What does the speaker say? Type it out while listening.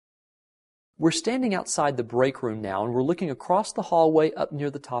We're standing outside the break room now, and we're looking across the hallway up near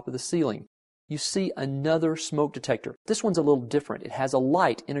the top of the ceiling. You see another smoke detector. This one's a little different. It has a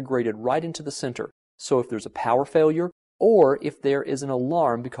light integrated right into the center. So if there's a power failure, or if there is an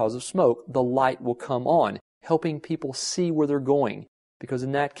alarm because of smoke, the light will come on, helping people see where they're going. Because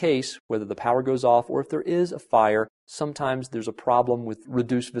in that case, whether the power goes off or if there is a fire, sometimes there's a problem with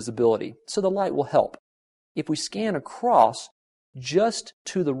reduced visibility. So the light will help. If we scan across, just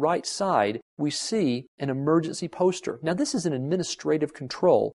to the right side, we see an emergency poster. Now this is an administrative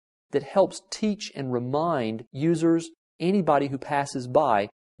control that helps teach and remind users, anybody who passes by,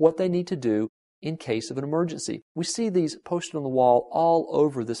 what they need to do in case of an emergency. We see these posted on the wall all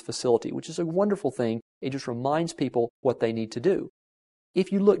over this facility, which is a wonderful thing. It just reminds people what they need to do.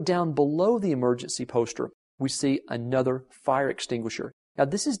 If you look down below the emergency poster, we see another fire extinguisher. Now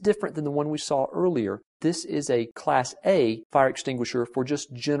this is different than the one we saw earlier. This is a Class A fire extinguisher for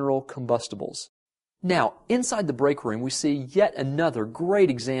just general combustibles. Now, inside the break room, we see yet another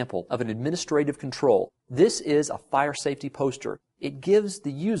great example of an administrative control. This is a fire safety poster. It gives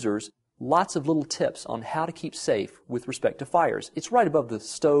the users lots of little tips on how to keep safe with respect to fires. It's right above the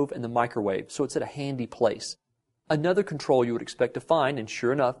stove and the microwave, so it's at a handy place. Another control you would expect to find, and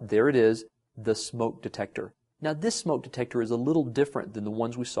sure enough, there it is, the smoke detector. Now this smoke detector is a little different than the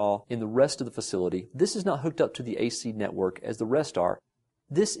ones we saw in the rest of the facility. This is not hooked up to the AC network as the rest are.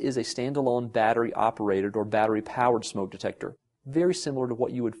 This is a standalone battery operated or battery powered smoke detector, very similar to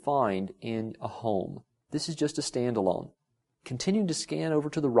what you would find in a home. This is just a standalone. Continuing to scan over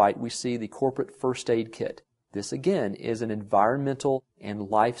to the right, we see the corporate first aid kit. This again is an environmental and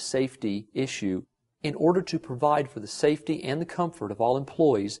life safety issue. In order to provide for the safety and the comfort of all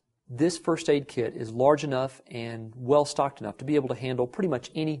employees, this first aid kit is large enough and well stocked enough to be able to handle pretty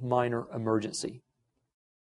much any minor emergency.